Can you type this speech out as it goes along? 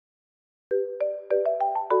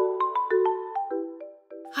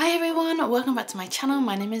everyone, welcome back to my channel.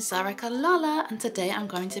 My name is Zarika Lala and today I'm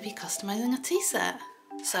going to be customizing a tea set.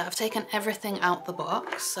 So I've taken everything out the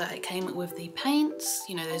box. So it came with the paints,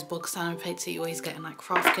 you know, those bog standard paints that you always get in like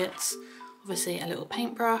craft kits. Obviously a little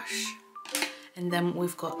paintbrush, and then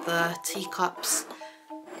we've got the teacups,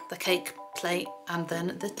 the cake plate, and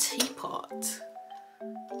then the teapot.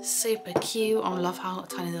 Super cute. I love how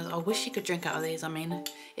tiny those are. I wish you could drink out of these. I mean,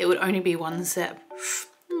 it would only be one sip.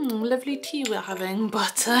 Lovely tea we're having,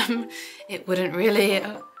 but it wouldn't really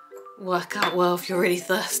work out well if you're really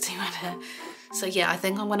thirsty with it. So yeah, I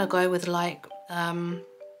think I'm gonna go with like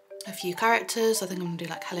a few characters. I think I'm gonna do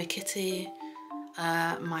like Hello Kitty,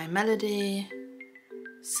 My Melody,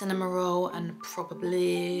 Cinnamoroll, and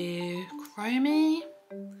probably Chromie,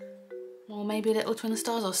 or maybe Little Twin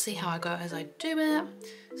Stars. I'll see how I go as I do it.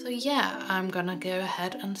 So yeah, I'm gonna go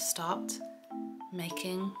ahead and start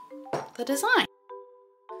making the design.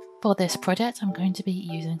 For this project, I'm going to be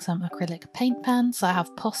using some acrylic paint pens. So I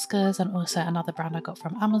have Posca's and also another brand I got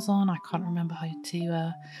from Amazon. I can't remember how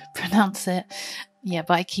to pronounce it. Yeah,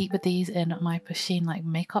 but I keep these in my Pusheen like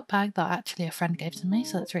makeup bag that actually a friend gave to me,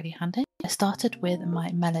 so that's really handy. I started with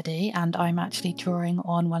my Melody and I'm actually drawing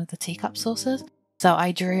on one of the teacup saucers. So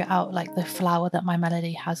I drew out like the flower that my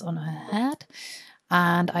Melody has on her head.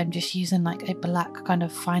 And I'm just using like a black kind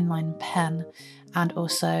of fine line pen and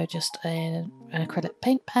also just an acrylic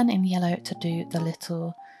paint pen in yellow to do the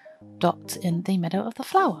little dot in the middle of the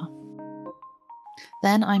flower.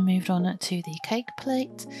 Then I moved on to the cake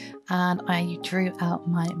plate and I drew out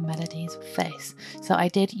my Melody's face. So I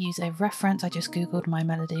did use a reference. I just googled my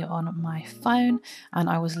Melody on my phone and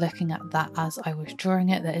I was looking at that as I was drawing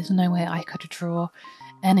it. There is no way I could draw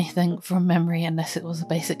anything from memory unless it was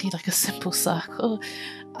basically like a simple circle,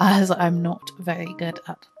 as I'm not very good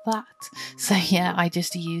at that. So yeah, I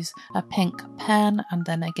just use a pink pen and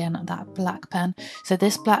then again that black pen. So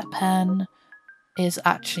this black pen is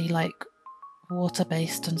actually like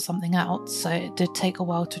water-based and something else, so it did take a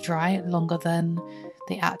while to dry, longer than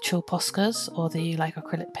the actual Posca's or the like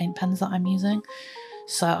acrylic paint pens that I'm using.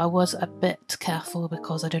 So I was a bit careful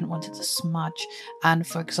because I didn't want it to smudge. And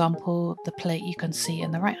for example, the plate you can see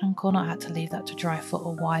in the right hand corner, I had to leave that to dry for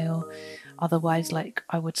a while. Otherwise, like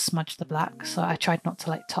I would smudge the black. So I tried not to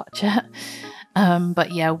like touch it.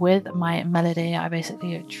 But yeah, with my Melody, I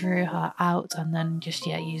basically drew her out and then just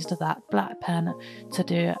used that black pen to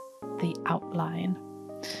do the outline.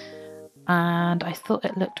 And I thought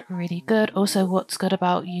it looked really good. Also, what's good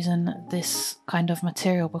about using this kind of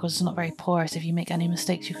material, because it's not very porous, if you make any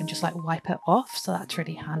mistakes you can just like wipe it off, so that's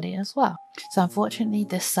really handy as well. So unfortunately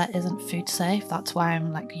this set isn't food safe, that's why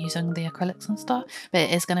I'm like using the acrylics and stuff, but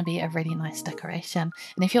it is going to be a really nice decoration.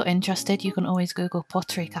 And if you're interested, you can always Google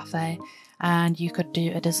Pottery Cafe and you could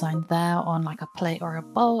do a design there on like a plate or a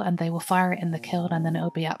bowl and they will fire it in the kiln and then it'll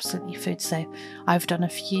be absolutely food safe. I've done a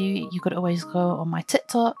few. You could always go on my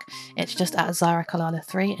TikTok, it's just at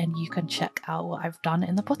ZaraKalala3 and you can check out what I've done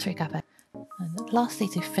in the Pottery Cafe. And lastly,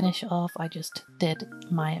 to finish off, I just did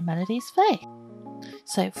my Melody's face.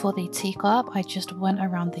 So for the teacup, I just went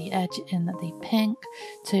around the edge in the pink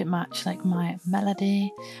to match like my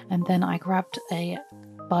Melody, and then I grabbed a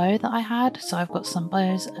bow that I had. So I've got some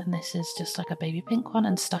bows and this is just like a baby pink one,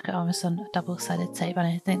 and stuck it on with some double-sided tape, and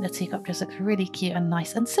I think the teacup just looks really cute and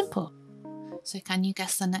nice and simple. So can you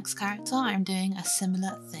guess the next character? I'm doing a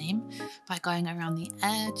similar theme by going around the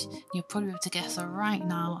edge. You'll probably be able to guess right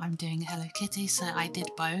now I'm doing Hello Kitty, so I did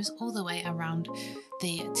bows all the way around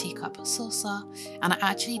the teacup saucer, and I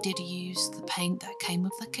actually did use the paint that came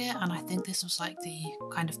with the kit, and I think this was like the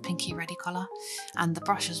kind of pinky reddy colour, and the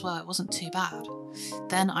brush as well, it wasn't too bad.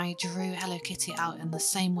 Then I drew Hello Kitty out in the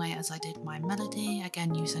same way as I did my Melody,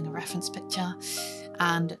 again using a reference picture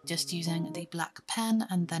and just using the black pen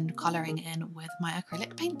and then colouring in with my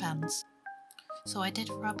acrylic paint pens. So I did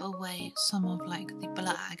rub away some of like the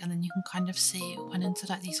black, and then you can kind of see it went into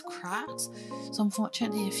like these cracks. So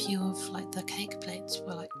unfortunately a few of like the cake plates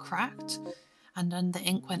were like cracked and then the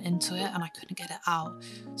ink went into it and I couldn't get it out.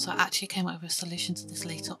 So I actually came up with a solution to this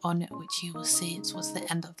later on, which you will see towards the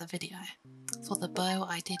end of the video. For the bow,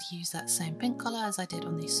 I did use that same pink colour as I did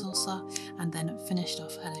on the saucer and then finished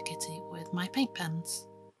off Hello Kitty with my paint pens.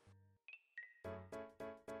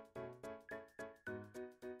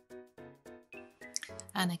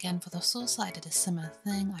 And again for the saucer, I did a similar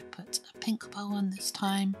thing. I put a pink bow on this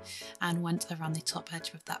time and went around the top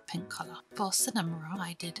edge with that pink colour. For Cinnamoroll,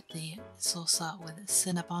 I did the saucer with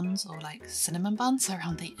Cinnabons, or like cinnamon buns,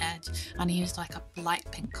 around the edge, and I used like a light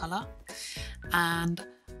pink colour. And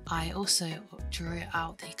I also drew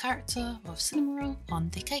out the character of Cinnamoroll on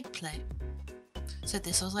the cake plate. So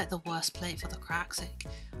this was like the worst plate for the cracks.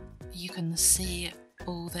 You can see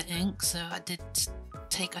all the ink, so I did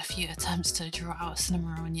take a few attempts to draw out a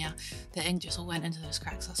Cinnamoroll, and yeah, the ink just all went into those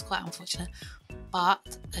cracks. That's quite unfortunate,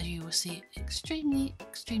 but as you will see extremely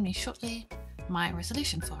shortly, my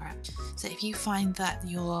resolution for it. So if you find that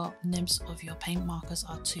your nibs of your paint markers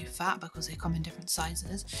are too fat because they come in different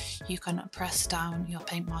sizes, you can press down your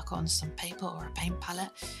paint marker on some paper or a paint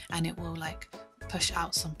palette and it will like push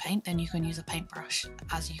out some paint. Then you can use a paintbrush,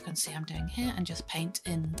 as you can see I'm doing here, and just paint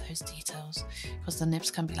in those details, because the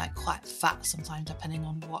nibs can be like quite fat sometimes depending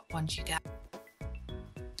on what ones you get.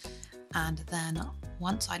 And then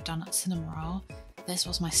once I'd done Cinnamoroll, this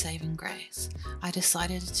was my saving grace. I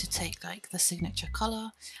decided to take like the signature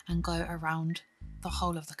colour and go around the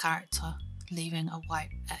whole of the character, leaving a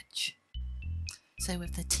white edge. So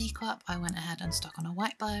with the teacup, I went ahead and stuck on a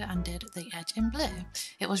white bow and did the edge in blue.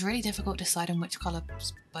 It was really difficult deciding which colour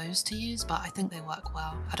bows to use, but I think they work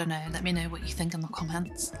well. I don't know, let me know what you think in the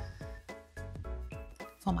comments.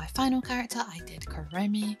 For my final character, I did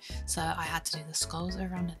Kawaii, so I had to do the skulls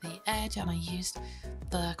around the edge, and I used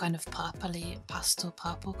the kind of purpley pastel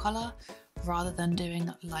purple colour rather than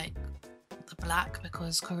doing like the black,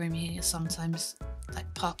 because Kawaii is sometimes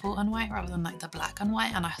like purple and white rather than like the black and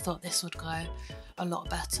white, and I thought this would go a lot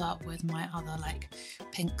better with my other like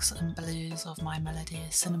pinks and blues of my Melody,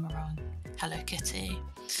 Cinnamoroll and Hello Kitty.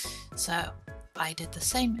 So I did the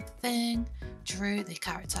same thing, drew the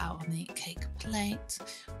character out on the cake plate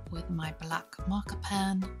with my black marker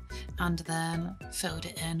pen and then filled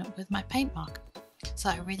it in with my paint marker. So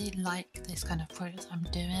I really like this kind of project I'm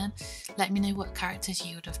doing. Let me know what characters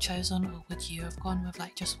you would have chosen, or would you have gone with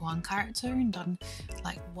like just one character and done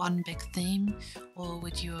like one big theme, or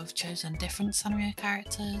would you have chosen different Sanrio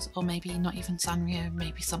characters, or maybe not even Sanrio,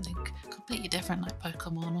 maybe something completely different like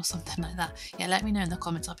Pokemon or something like that. Yeah, let me know in the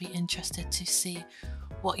comments. I'll be interested to see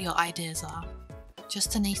what your ideas are.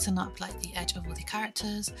 Just to neaten up like the edge of all the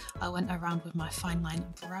characters, I went around with my fine line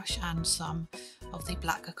brush and some of the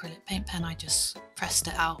black acrylic paint pen. I just pressed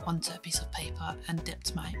it out onto a piece of paper and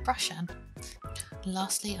dipped my brush in.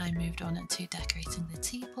 Lastly, I moved on to decorating the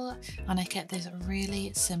teapot, and I kept this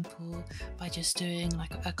really simple by just doing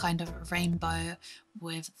like a kind of rainbow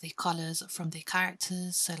with the colours from the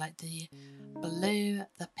characters, so like the blue,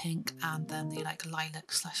 the pink, and then the like lilac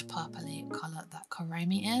 / purpley colour that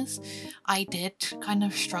Kawaii is. I did kind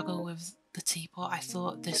of struggle with the teapot. I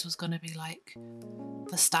thought this was going to be like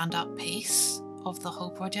the standout piece of the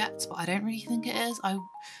whole project, but I don't really think it is.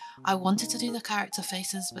 I wanted to do the character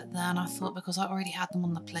faces, but then I thought because I already had them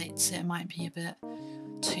on the plates it might be a bit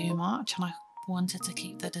too much, and I wanted to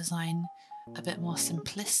keep the design a bit more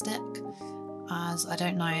simplistic, as I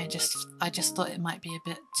don't know, I just thought it might be a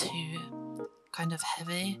bit too kind of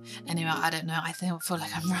heavy. Anyway, I don't know, I feel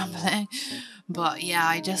like I'm rambling, but yeah,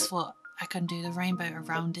 I just thought I can do the rainbow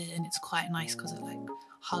around it, and it's quite nice because it like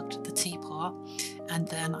hugged the teapot. And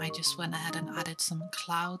then I just went ahead and added some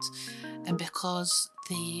clouds, and because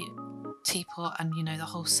the teapot and you know the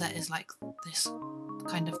whole set is like this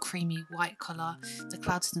kind of creamy white colour, the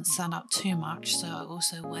clouds didn't stand out too much, so I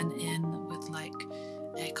also went in with like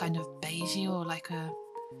a kind of beigey or like a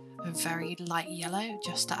very light yellow,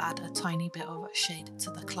 just to add a tiny bit of shade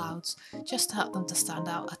to the clouds, just to help them to stand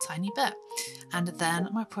out a tiny bit. And then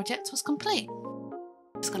my project was complete.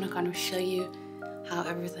 I'm just going to kind of show you how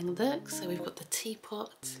everything looks. So we've got the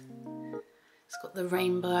teapot, it's got the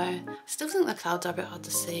rainbow. I still think the clouds are a bit hard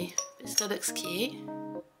to see, but it still looks cute.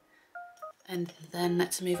 And then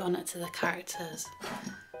let's move on to the characters.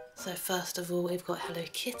 So first of all, we've got Hello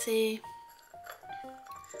Kitty,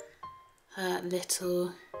 her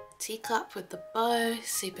little teacup with the bow,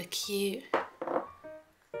 super cute.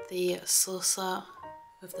 The saucer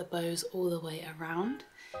with the bows all the way around,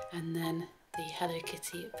 and then the Hello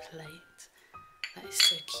Kitty plate. That is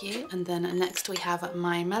so cute. And then next we have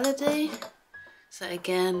my Melody. So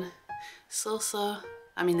again, saucer,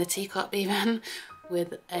 the teacup even,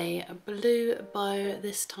 with a blue bow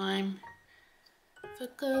this time.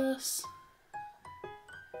 Focus.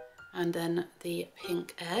 And then the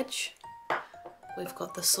pink edge. We've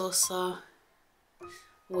got the saucer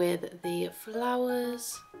with the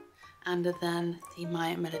flowers, and then the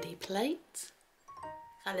My Melody plate.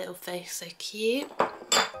 That little face, so cute.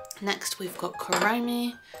 Next we've got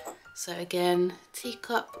Kawaii. So again,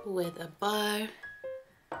 teacup with a bow.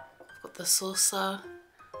 We've got the saucer.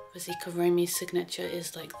 Obviously Kawaii's signature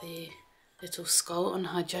is like the little skull on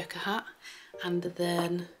her Joker hat. And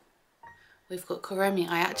then we've got Kawaii.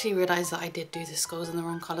 I actually realised that I did do the skulls in the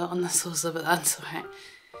wrong colour on the saucer, but that's alright.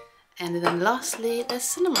 And then lastly, there's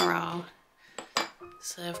Cinnamoroll.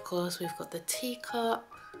 So of course we've got the teacup,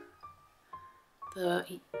 the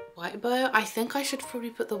white bow. I think I should probably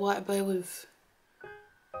put the white bow with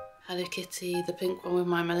Hello Kitty, the pink one with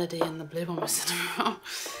My Melody and the blue one with Cinnamon Roll.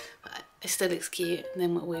 But it still looks cute. And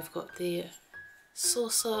then we've got the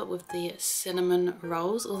saucer with the cinnamon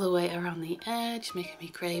rolls all the way around the edge, making me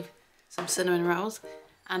crave some cinnamon rolls.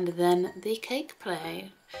 And then the cake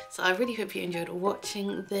plate. So I really hope you enjoyed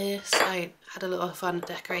watching this. I had a lot of fun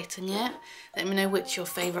decorating it. Let me know which your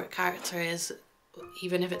favourite character is,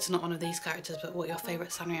 even if it's not one of these characters, but what your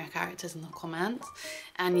favourite Sanrio characters in the comments.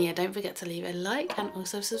 And yeah, don't forget to leave a like and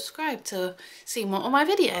also subscribe to see more of my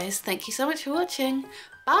videos. Thank you so much for watching.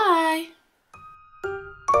 Bye!